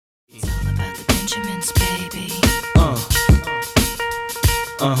Benjamins, baby. Yeah.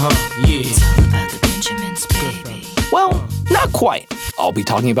 It's all about the Benjamins, baby. Well, not quite. I'll be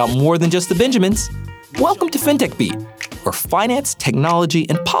talking about more than just the Benjamins. Welcome to Fintech Beat, where finance, technology,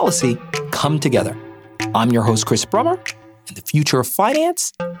 and policy come together. I'm your host, Chris Brummer, and the future of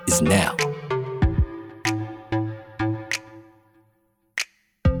finance is now.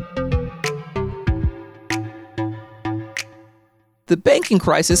 The banking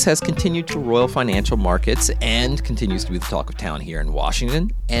crisis has continued to roil financial markets and continues to be the talk of town here in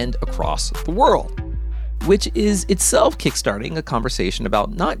Washington and across the world, which is itself kickstarting a conversation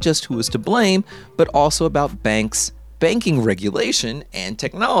about not just who is to blame, but also about banks, banking regulation, and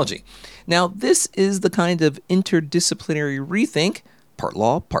technology. Now, this is the kind of interdisciplinary rethink, part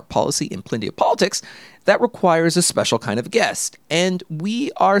law, part policy, and plenty of politics, that requires a special kind of guest. And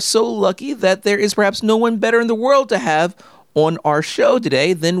we are so lucky that there is perhaps no one better in the world to have on our show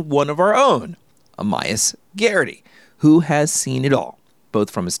today than one of our own, Amias Garrity, who has seen it all, both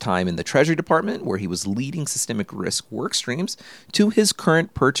from his time in the Treasury Department, where he was leading systemic risk work streams, to his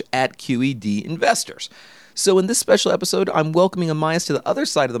current perch at QED Investors. So in this special episode, I'm welcoming Amias to the other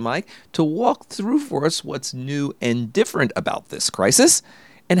side of the mic to walk through for us what's new and different about this crisis,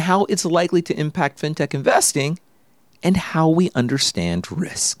 and how it's likely to impact fintech investing, and how we understand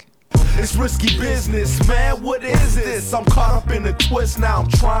risk. It's risky business, man. What is this? I'm caught up in a twist now. I'm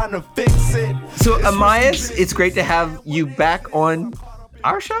trying to fix it. So, Amias, it's great to have you back on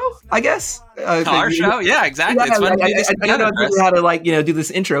our show, I guess. Our show? Yeah, exactly. Yeah, it's fun to do this I don't know together, Chris. how to do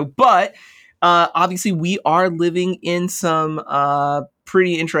this intro, but obviously we are living in some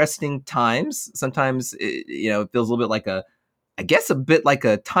pretty interesting times. Sometimes it feels a little bit like a bit like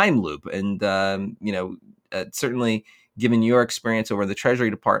a time loop, and certainly given your experience over the Treasury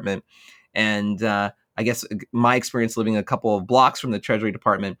Department, and I guess my experience living a couple of blocks from the Treasury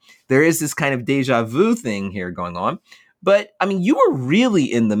Department, there is this kind of deja vu thing here going on. But I mean, you were really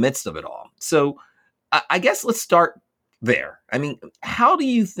in the midst of it all. So I guess let's start there. I mean, how do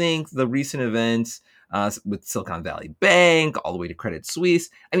you think the recent events with Silicon Valley Bank all the way to Credit Suisse,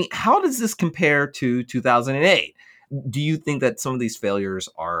 I mean, how does this compare to 2008? Do you think that some of these failures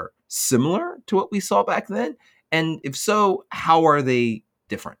are similar to what we saw back then? And if so, how are they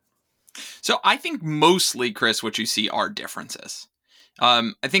different? So I think mostly, Chris, what you see are differences.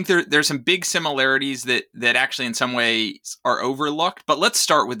 I think there's some big similarities that actually in some ways are overlooked. But let's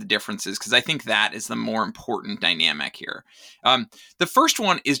start with the differences, because I think that is the more important dynamic here. The first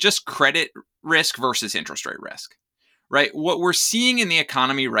one is just credit risk versus interest rate risk, right? What we're seeing in the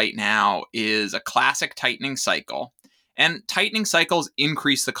economy right now is a classic tightening cycle, and tightening cycles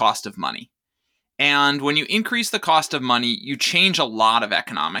increase the cost of money. And when you increase the cost of money, you change a lot of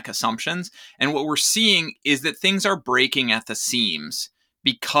economic assumptions. And what we're seeing is that things are breaking at the seams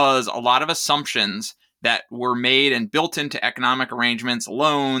because a lot of assumptions that were made and built into economic arrangements,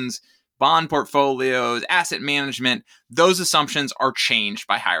 loans, bond portfolios, asset management, those assumptions are changed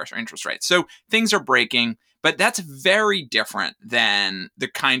by higher interest rates. So things are breaking, but that's very different than the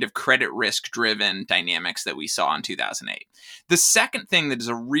kind of credit risk-driven dynamics that we saw in 2008. The second thing that is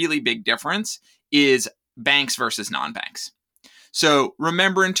a really big difference is banks versus non-banks. So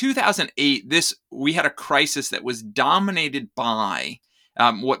remember, in 2008, we had a crisis that was dominated by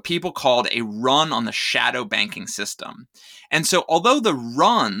what people called a run on the shadow banking system. And so although the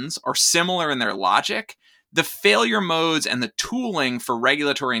runs are similar in their logic, the failure modes and the tooling for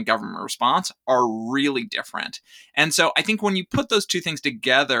regulatory and government response are really different. And so I think when you put those two things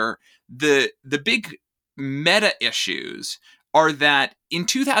together, the big meta issues are that in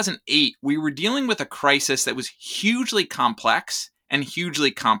 2008, we were dealing with a crisis that was hugely complex and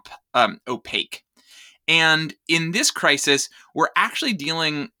hugely opaque. And in this crisis, we're actually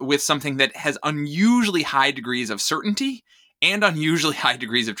dealing with something that has unusually high degrees of certainty and unusually high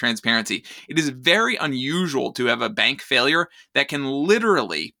degrees of transparency. It is very unusual to have a bank failure that can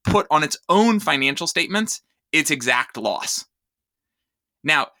literally put on its own financial statements its exact loss.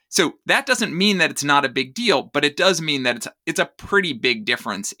 Now, so that doesn't mean that it's not a big deal, but it does mean that it's a pretty big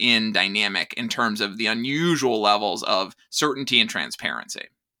difference in dynamic in terms of the unusual levels of certainty and transparency.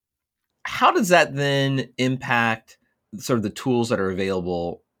 How does that then impact sort of the tools that are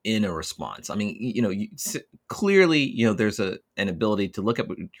available in a response? I mean, clearly, there's an ability to look at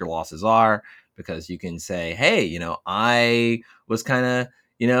what your losses are, because you can say, hey, I was kind of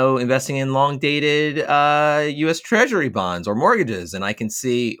investing in long-dated U.S. Treasury bonds or mortgages, and I can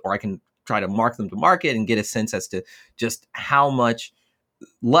see, or I can try to mark them to market and get a sense as to just how much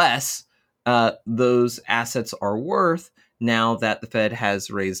less those assets are worth now that the Fed has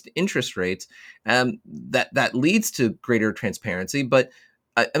raised interest rates. That leads to greater transparency. But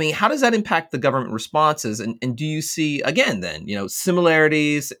I mean, how does that impact the government responses? And do you see, again, then,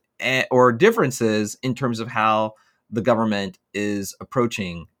 similarities or differences in terms of how the government is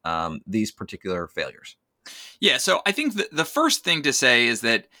approaching these particular failures? Yeah, so I think the first thing to say is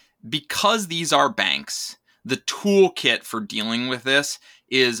that because these are banks, the toolkit for dealing with this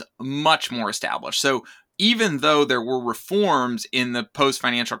is much more established. So even though there were reforms in the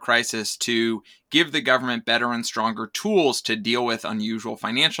post-financial crisis to give the government better and stronger tools to deal with unusual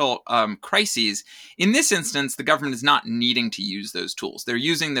financial crises, in this instance, the government is not needing to use those tools. They're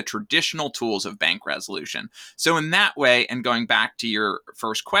using the traditional tools of bank resolution. So in that way, and going back to your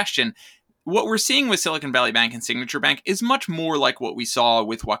first question, what we're seeing with Silicon Valley Bank and Signature Bank is much more like what we saw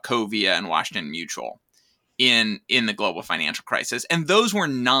with Wachovia and Washington Mutual in the global financial crisis. And those were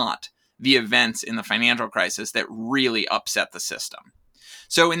not the events in the financial crisis that really upset the system.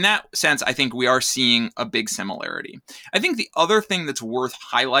 So in that sense, I think we are seeing a big similarity. I think the other thing that's worth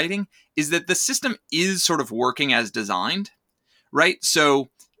highlighting is that the system is sort of working as designed, right? So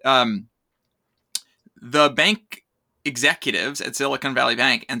the bank executives at Silicon Valley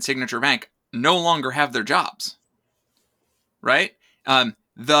Bank and Signature Bank no longer have their jobs, right?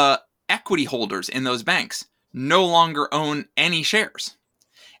 The equity holders in those banks no longer own any shares.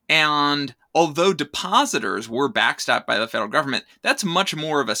 And although depositors were backstopped by the federal government, that's much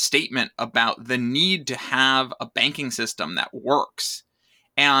more of a statement about the need to have a banking system that works.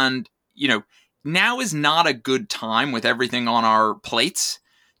 And, now is not a good time with everything on our plates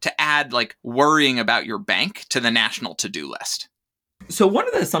to add like worrying about your bank to the national to-do list. So one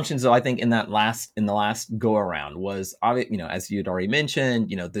of the assumptions, though, I think in the last go around was, as you had already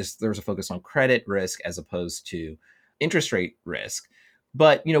mentioned, there's a focus on credit risk as opposed to interest rate risk.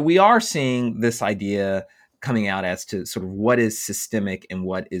 But we are seeing this idea coming out as to sort of what is systemic and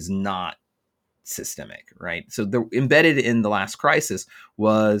what is not systemic, right? So embedded in the last crisis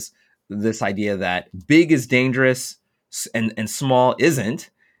was this idea that big is dangerous and small isn't.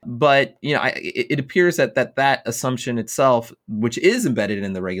 But it appears that assumption itself, which is embedded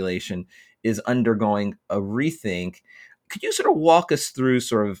in the regulation, is undergoing a rethink. Could you sort of walk us through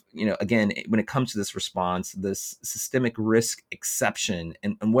sort of, again, when it comes to this response, this systemic risk exception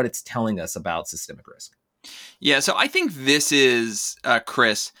and what it's telling us about systemic risk? Yeah, so I think this is,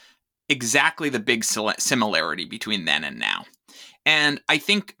 Chris, exactly the big similarity between then and now. And I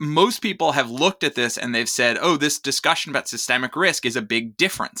think most people have looked at this and they've said, oh, this discussion about systemic risk is a big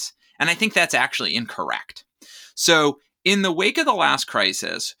difference. And I think that's actually incorrect. So in the wake of the last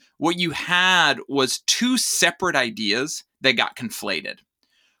crisis, what you had was two separate ideas that got conflated.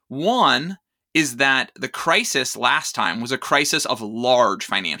 One is that the crisis last time was a crisis of large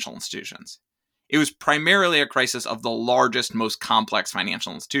financial institutions. It was primarily a crisis of the largest, most complex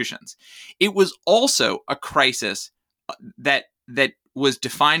financial institutions. It was also a crisis that was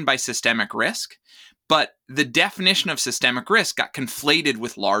defined by systemic risk, but the definition of systemic risk got conflated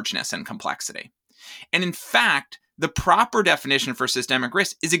with largeness and complexity. And in fact, the proper definition for systemic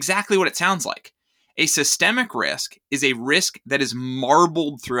risk is exactly what it sounds like. A systemic risk is a risk that is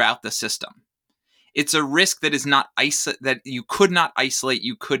marbled throughout the system. It's a risk that is not that you could not isolate,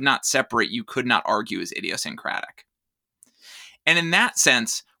 you could not separate, you could not argue is idiosyncratic. And in that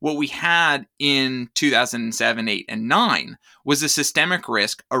sense, what we had in 2007, 8, and 9 was a systemic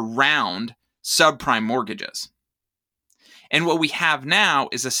risk around subprime mortgages. And what we have now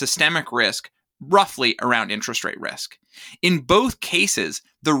is a systemic risk roughly around interest rate risk. In both cases,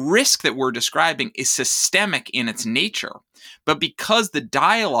 the risk that we're describing is systemic in its nature. But because the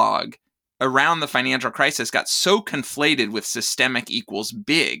dialogue around the financial crisis got so conflated with systemic equals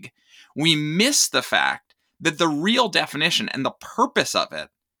big, we miss the fact that the real definition and the purpose of it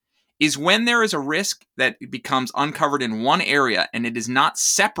is when there is a risk that becomes uncovered in one area and it is not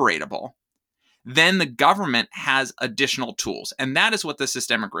separable, then the government has additional tools. And that is what the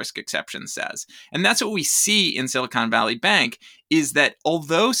systemic risk exception says. And that's what we see in Silicon Valley Bank, is that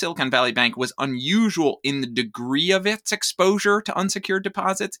although Silicon Valley Bank was unusual in the degree of its exposure to unsecured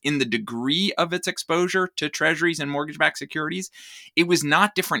deposits, in the degree of its exposure to treasuries and mortgage-backed securities, it was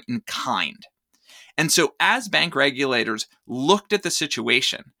not different in kind. And so as bank regulators looked at the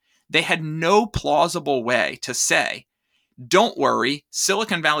situation, they had no plausible way to say, don't worry,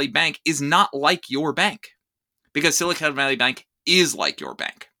 Silicon Valley Bank is not like your bank, because Silicon Valley Bank is like your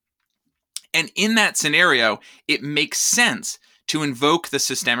bank. And in that scenario, it makes sense to invoke the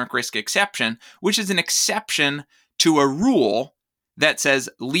systemic risk exception, which is an exception to a rule that says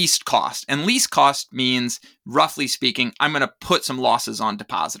least cost. And least cost means, roughly speaking, I'm going to put some losses on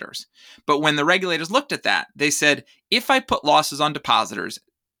depositors. But when the regulators looked at that, they said, if I put losses on depositors,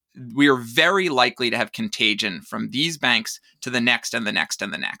 we are very likely to have contagion from these banks to the next and the next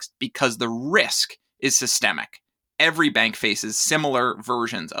and the next, because the risk is systemic. Every bank faces similar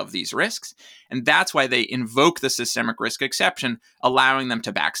versions of these risks, and that's why they invoke the systemic risk exception, allowing them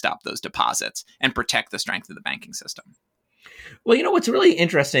to backstop those deposits and protect the strength of the banking system. Well, what's really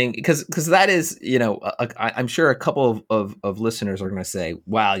interesting, because that is, I'm sure a couple of listeners are going to say,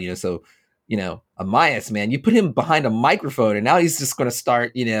 wow, so Amias, man, you put him behind a microphone and now he's just going to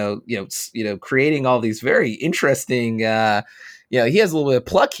start, creating all these very interesting, he has a little bit of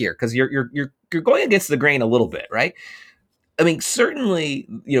pluck here, because you're going against the grain a little bit, right? I mean, certainly,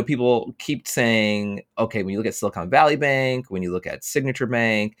 people keep saying, okay, when you look at Silicon Valley Bank, when you look at Signature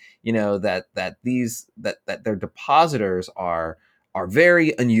Bank, that their depositors are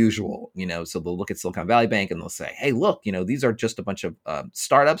very unusual. So they'll look at Silicon Valley Bank and they'll say, hey, look, these are just a bunch of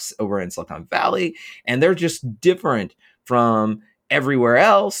startups over in Silicon Valley, and they're just different from everywhere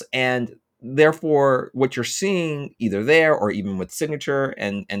else. And therefore, what you're seeing either there or even with Signature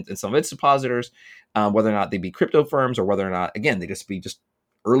and some of its depositors, whether or not they be crypto firms or whether or not, again, they just be just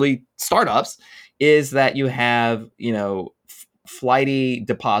early startups, is that you have, flighty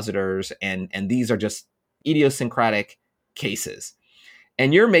depositors, and these are just idiosyncratic cases.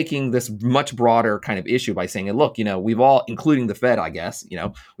 And you're making this much broader kind of issue by saying, look, we've all, including the Fed, I guess,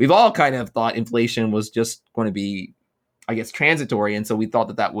 we've all kind of thought inflation was just going to be, I guess, transitory. And so we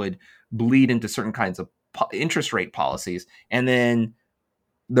thought that would bleed into certain kinds of interest rate policies. And then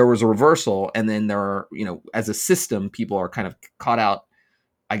there was a reversal, and then there are, as a system, people are kind of caught out,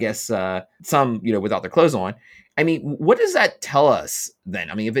 I guess, some, without their clothes on. I mean, what does that tell us then?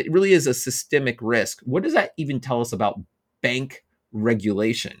 I mean, if it really is a systemic risk, what does that even tell us about bank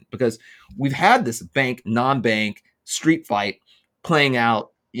regulation? Because we've had this bank, non-bank street fight playing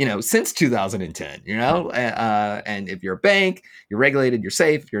out, since 2010, and if you're a bank, you're regulated, you're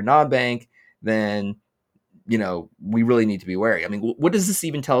safe. If you're a non-bank, then we really need to be wary. I mean, what does this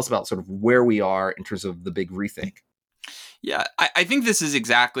even tell us about sort of where we are in terms of the big rethink? Yeah, I think this is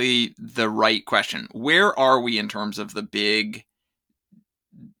exactly the right question. Where are we in terms of the big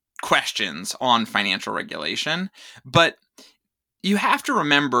questions on financial regulation? But you have to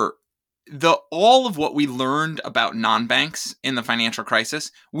remember, all of what we learned about non-banks in the financial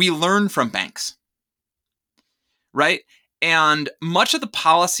crisis, we learned from banks, right? And much of the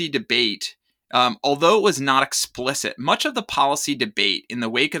policy debate, although it was not explicit, much of the policy debate in the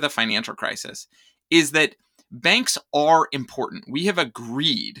wake of the financial crisis is that banks are important. We have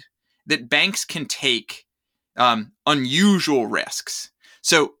agreed that banks can take unusual risks.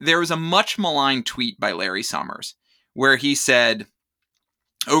 So there was a much maligned tweet by Larry Summers where he said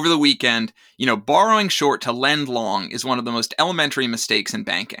over the weekend, borrowing short to lend long is one of the most elementary mistakes in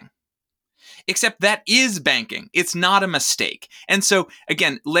banking. Except that is banking. It's not a mistake. And so,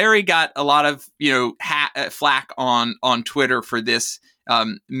 again, Larry got a lot of, flack on Twitter for this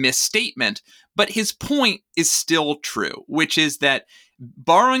misstatement. But his point is still true, which is that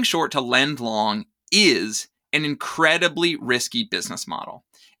borrowing short to lend long is an incredibly risky business model.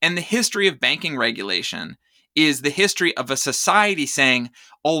 And the history of banking regulation is the history of a society saying,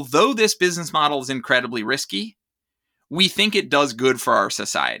 although this business model is incredibly risky, we think it does good for our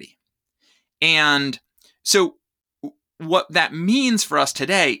society. And so what that means for us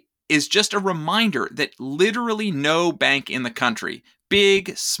today is just a reminder that literally no bank in the country,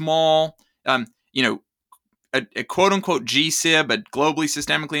 big, small, a quote unquote GSIB, a globally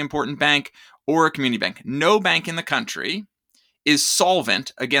systemically important bank, or a community bank, no bank in the country is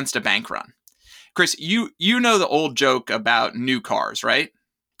solvent against a bank run. Chris, you know the old joke about new cars, right?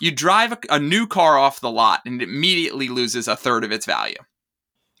 You drive a new car off the lot and it immediately loses a third of its value,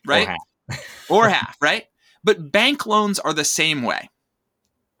 right? Or half, right? But bank loans are the same way,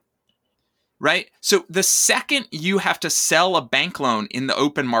 right? So the second you have to sell a bank loan in the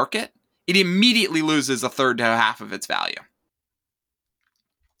open market, it immediately loses a third to half of its value.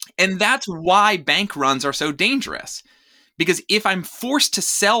 And that's why bank runs are so dangerous. Because if I'm forced to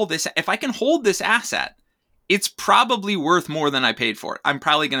sell this, if I can hold this asset, it's probably worth more than I paid for it. I'm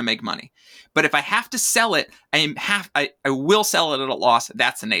probably going to make money. But if I have to sell it, I will sell it at a loss.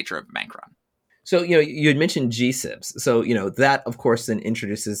 That's the nature of a bank run. So, you had mentioned GSIBs. So, that, of course, then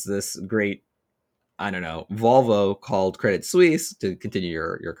introduces this great, Volvo called Credit Suisse, to continue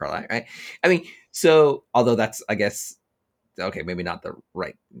your car line, right? I mean, so, although that's, I guess, okay, maybe not the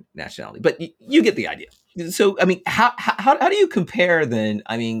right nationality, but you get the idea. So, I mean, how do you compare then,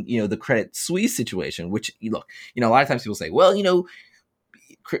 the Credit Suisse situation, which, look, a lot of times people say, well,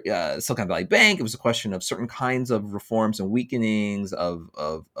 Silicon Valley Bank. It was a question of certain kinds of reforms and weakenings of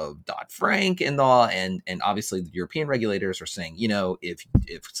Dodd-Frank and all, and obviously the European regulators are saying,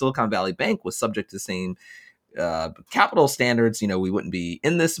 if Silicon Valley Bank was subject to the same capital standards, we wouldn't be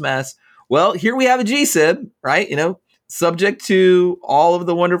in this mess. Well, here we have a GSIB, right? Subject to all of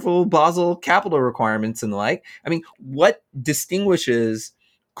the wonderful Basel capital requirements and the like. I mean, what distinguishes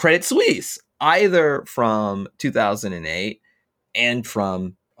Credit Suisse either from 2008 and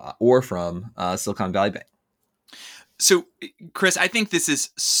from Silicon Valley Bank? So, Chris, I think this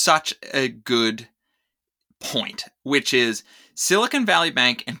is such a good point, which is Silicon Valley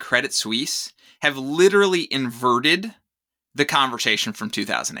Bank and Credit Suisse have literally inverted the conversation from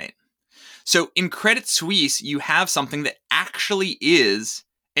 2008. So in Credit Suisse, you have something that actually is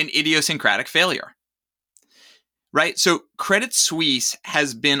an idiosyncratic failure, right? So Credit Suisse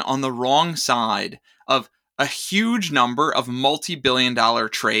has been on the wrong side of a huge number of multi-billion-dollar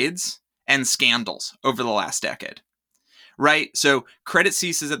trades and scandals over the last decade, right? So Credit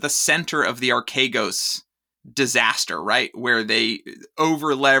Suisse is at the center of the Archegos disaster, right? Where they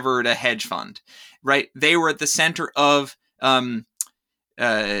over-levered a hedge fund, right? They were at the center of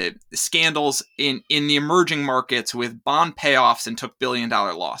scandals in the emerging markets with bond payoffs and took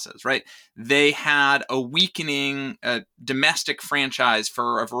billion-dollar losses, right? They had a weakening domestic franchise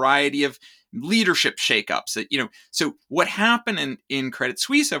for a variety of leadership shakeups. So what happened in Credit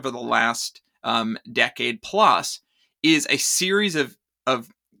Suisse over the last decade plus is a series of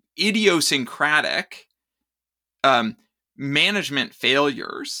idiosyncratic management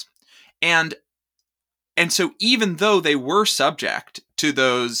failures, and so even though they were subject to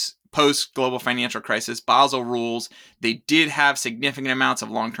those post-global financial crisis Basel rules, they did have significant amounts of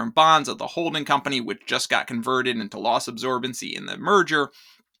long-term bonds of the holding company, which just got converted into loss absorbency in the merger.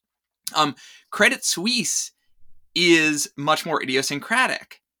 Credit Suisse is much more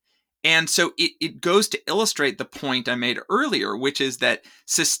idiosyncratic. And so it goes to illustrate the point I made earlier, which is that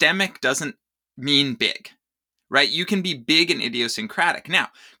systemic doesn't mean big. Right? You can be big and idiosyncratic. Now,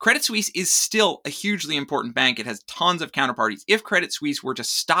 Credit Suisse is still a hugely important bank. It has tons of counterparties. If Credit Suisse were to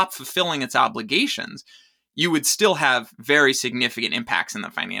stop fulfilling its obligations, you would still have very significant impacts in the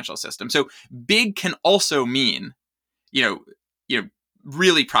financial system. So big can also mean,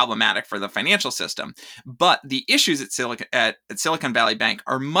 really problematic for the financial system. But the issues at Silicon Valley Bank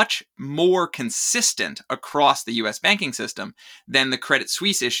are much more consistent across the US banking system than the Credit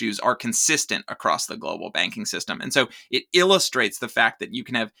Suisse issues are consistent across the global banking system. And so it illustrates the fact that you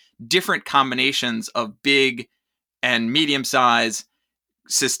can have different combinations of big and medium size,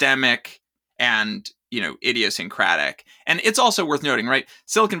 systemic, and idiosyncratic. And it's also worth noting, right?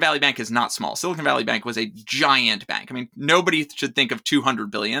 Silicon Valley Bank is not small. Silicon Valley Bank was a giant bank. I mean, nobody should think of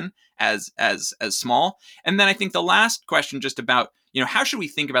 200 billion as small. And then I think the last question just about, how should we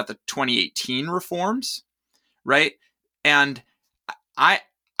think about the 2018 reforms, right? And I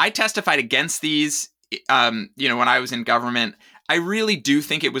testified against these, when I was in government. I really do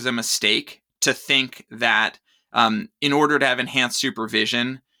think it was a mistake to think that in order to have enhanced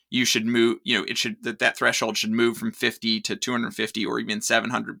supervision, you should move, that threshold should move from 50 to 250 or even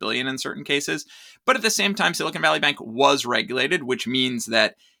 700 billion in certain cases. But at the same time, Silicon Valley Bank was regulated, which means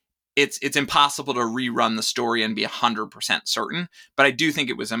that it's impossible to rerun the story and be 100% certain. But I do think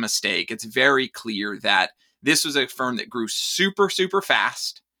it was a mistake. It's very clear that this was a firm that grew super, super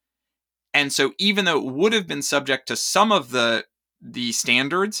fast. And so even though it would have been subject to some of the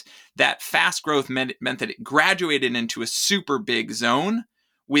standards, that fast growth meant that it graduated into a super big zone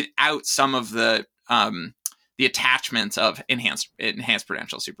without some of the attachments of enhanced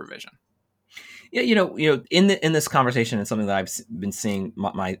prudential supervision. Yeah, in this conversation, it's something that I've been seeing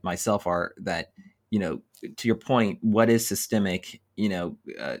myself are that, to your point, what is systemic,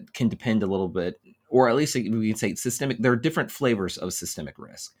 can depend a little bit, or at least we can say systemic. There are different flavors of systemic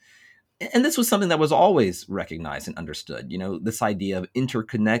risk. And this was something that was always recognized and understood. This idea of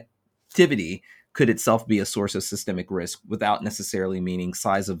interconnectivity could itself be a source of systemic risk without necessarily meaning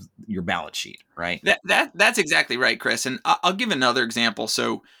size of your balance sheet, right? That's exactly right, Chris. And I'll give another example.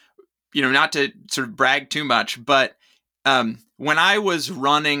 So, not to sort of brag too much, but when I was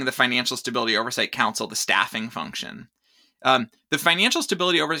running the Financial Stability Oversight Council, the staffing function, the Financial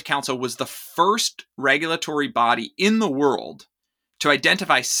Stability Oversight Council was the first regulatory body in the world to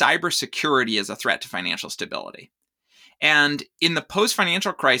identify cybersecurity as a threat to financial stability. And in the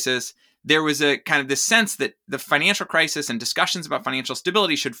post-financial crisis, there was a kind of this sense that the financial crisis and discussions about financial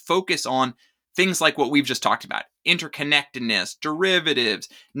stability should focus on things like what we've just talked about: interconnectedness, derivatives,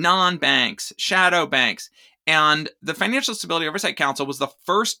 non-banks, shadow banks. And the Financial Stability Oversight Council was the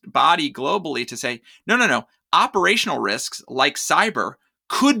first body globally to say, no, operational risks like cyber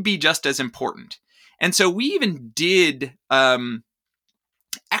could be just as important. And so we even did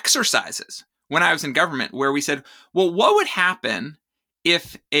exercises when I was in government where we said, well, what would happen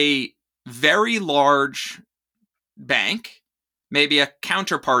if a very large bank, maybe a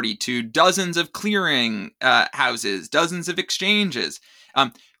counterparty to dozens of clearing houses, dozens of exchanges,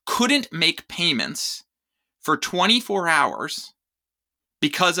 couldn't make payments for 24 hours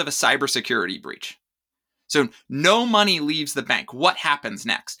because of a cybersecurity breach? So no money leaves the bank. What happens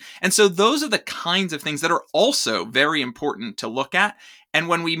next? And so those are the kinds of things that are also very important to look at. And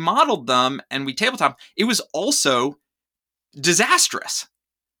when we modeled them and we tabletop, it was also disastrous,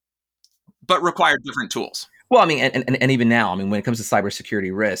 but required different tools. Well, I mean, and even now, I mean, when it comes to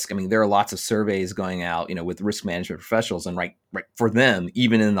cybersecurity risk, I mean, there are lots of surveys going out, with risk management professionals, and right for them,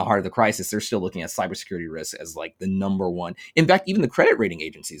 even in the heart of the crisis, they're still looking at cybersecurity risk as like the number one. In fact, even the credit rating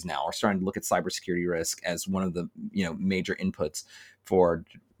agencies now are starting to look at cybersecurity risk as one of the major inputs for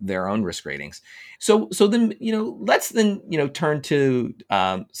their own risk ratings. So then let's then turn to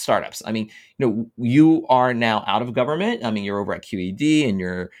startups. I mean, you are now out of government. I mean, you're over at QED and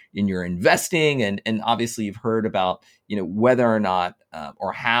you're investing, and obviously you've heard about whether or not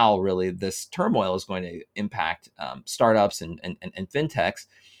or how really this turmoil is going to impact startups and fintechs.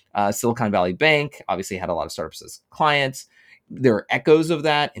 Silicon Valley Bank obviously had a lot of startups as clients. There are echoes of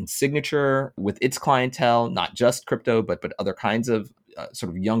that in Signature with its clientele, not just crypto, but other kinds of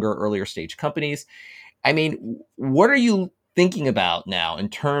sort of younger, earlier stage companies. I mean, what are you thinking about now in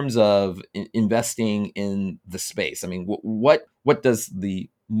terms of investing in the space? I mean, what does the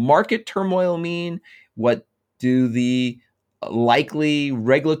market turmoil mean? What do the likely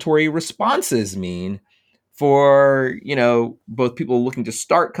regulatory responses mean for, both people looking to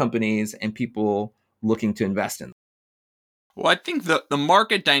start companies and people looking to invest in them? Well, I think the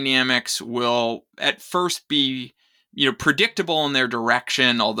market dynamics will at first be predictable in their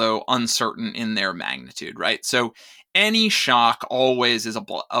direction, although uncertain in their magnitude, right? So any shock always is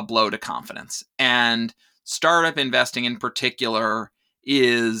a blow to confidence. And startup investing in particular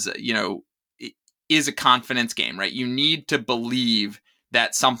is a confidence game, right? You need to believe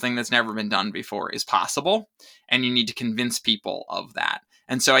that something that's never been done before is possible, and you need to convince people of that.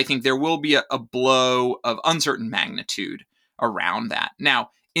 And so I think there will be a blow of uncertain magnitude around that.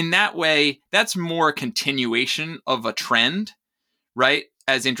 Now, in that way, that's more a continuation of a trend, right?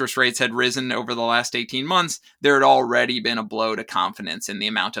 As interest rates had risen over the last 18 months, there had already been a blow to confidence in the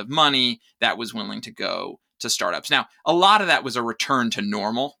amount of money that was willing to go to startups. Now, a lot of that was a return to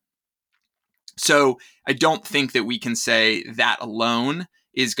normal. So I don't think that we can say that alone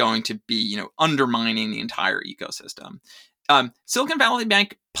is going to be, undermining the entire ecosystem. Silicon Valley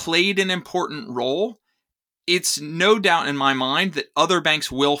Bank played an important role. It's no doubt in my mind that other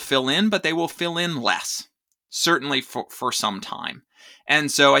banks will fill in, but they will fill in less, certainly for some time.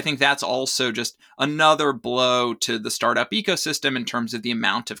 And so I think that's also just another blow to the startup ecosystem in terms of the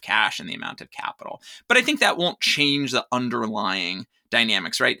amount of cash and the amount of capital. But I think that won't change the underlying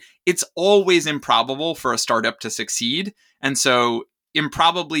dynamics, right? It's always improbable for a startup to succeed. And so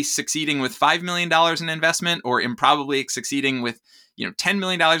improbably succeeding with $5 million in investment or improbably succeeding with $10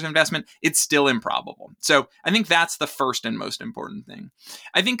 million in investment, it's still improbable. So I think that's the first and most important thing.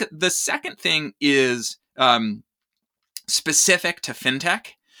 I think the second thing is specific to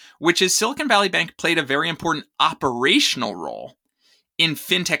fintech, which is Silicon Valley Bank played a very important operational role in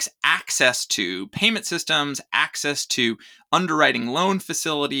fintech's access to payment systems, access to underwriting loan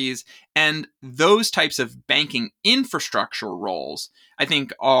facilities, and those types of banking infrastructure roles, I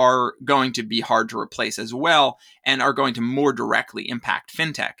think, are going to be hard to replace as well and are going to more directly impact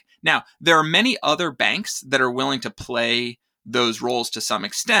fintech. Now, there are many other banks that are willing to play those roles to some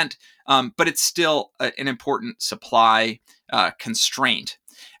extent, but it's still an important supply constraint.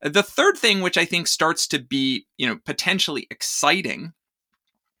 The third thing, which I think starts to be, potentially exciting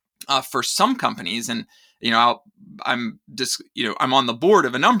for some companies, and I'm on the board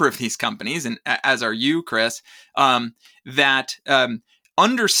of a number of these companies, and as are you, Chris, that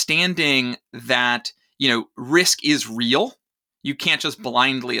understanding that risk is real, you can't just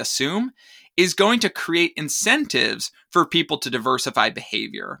blindly assume, is going to create incentives for people to diversify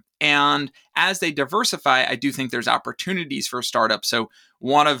behavior. And as they diversify, I do think there's opportunities for startups. So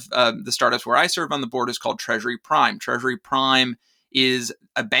one of the startups where I serve on the board is called Treasury Prime. Treasury Prime is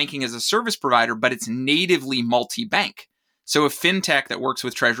a banking as a service provider, but it's natively multi-bank. So a fintech that works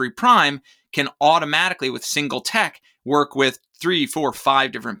with Treasury Prime can automatically, with single tech, work with 3, 4,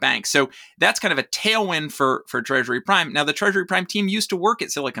 5 different banks. So that's kind of a tailwind for Treasury Prime. Now, the Treasury Prime team used to work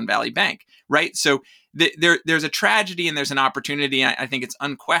at Silicon Valley Bank, right? So there's a tragedy and there's an opportunity. I think it's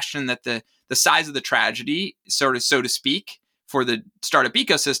unquestioned that the size of the tragedy, so to speak, for the startup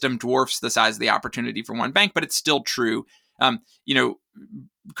ecosystem dwarfs the size of the opportunity for one bank, but it's still true.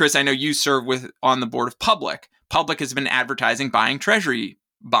 Chris, I know you serve on the board of Public. Public has been advertising buying treasury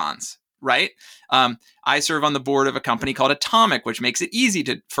bonds, right? I serve on the board of a company called Atomic, which makes it easy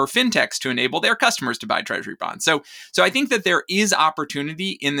for fintechs to enable their customers to buy treasury bonds. So I think that there is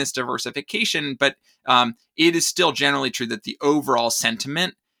opportunity in this diversification, but it is still generally true that the overall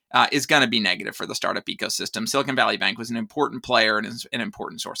sentiment is going to be negative for the startup ecosystem. Silicon Valley Bank was an important player and is an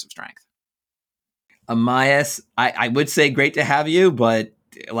important source of strength. Amias, I would say great to have you, but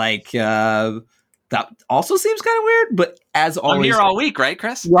that also seems kind of weird. But as always, I'm here all week, right,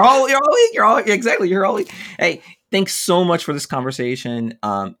 Chris? You're all week. You're all week. Hey, thanks so much for this conversation.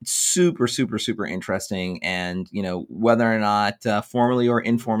 Super, super, super interesting. And whether or not formally or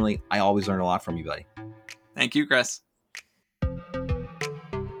informally, I always learn a lot from you, buddy. Thank you, Chris.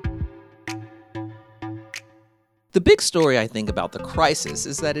 The big story, I think, about the crisis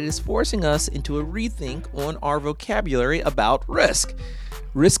is that it is forcing us into a rethink on our vocabulary about risk.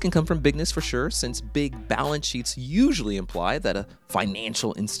 Risk can come from bigness for sure, since big balance sheets usually imply that a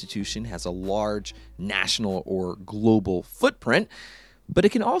financial institution has a large national or global footprint, but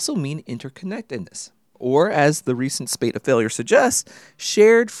it can also mean interconnectedness, or as the recent spate of failure suggests,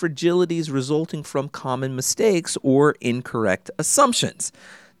 shared fragilities resulting from common mistakes or incorrect assumptions.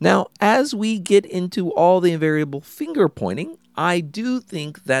 Now, as we get into all the invariable finger pointing, I do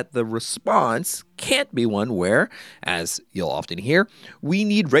think that the response can't be one where, as you'll often hear, we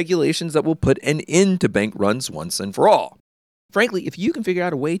need regulations that will put an end to bank runs once and for all. Frankly, if you can figure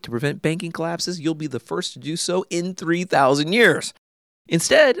out a way to prevent banking collapses, you'll be the first to do so in 3,000 years.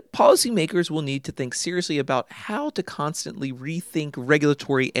 Instead, policymakers will need to think seriously about how to constantly rethink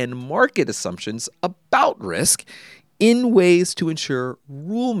regulatory and market assumptions about risk in ways to ensure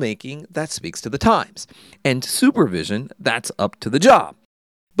rulemaking that speaks to the times, and supervision that's up to the job.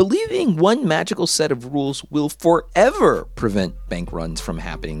 Believing one magical set of rules will forever prevent bank runs from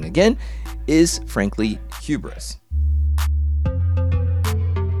happening again is, frankly, hubris.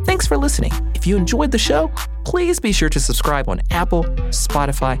 Thanks for listening. If you enjoyed the show, please be sure to subscribe on Apple,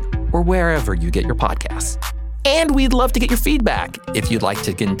 Spotify, or wherever you get your podcasts. And we'd love to get your feedback. If you'd like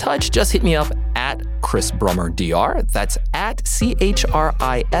to get in touch, just hit me up at Chris Brummer DR. That's at ChrisBrummer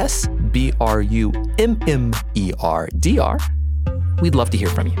DR. We'd love to hear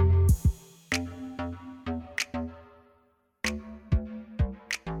from you.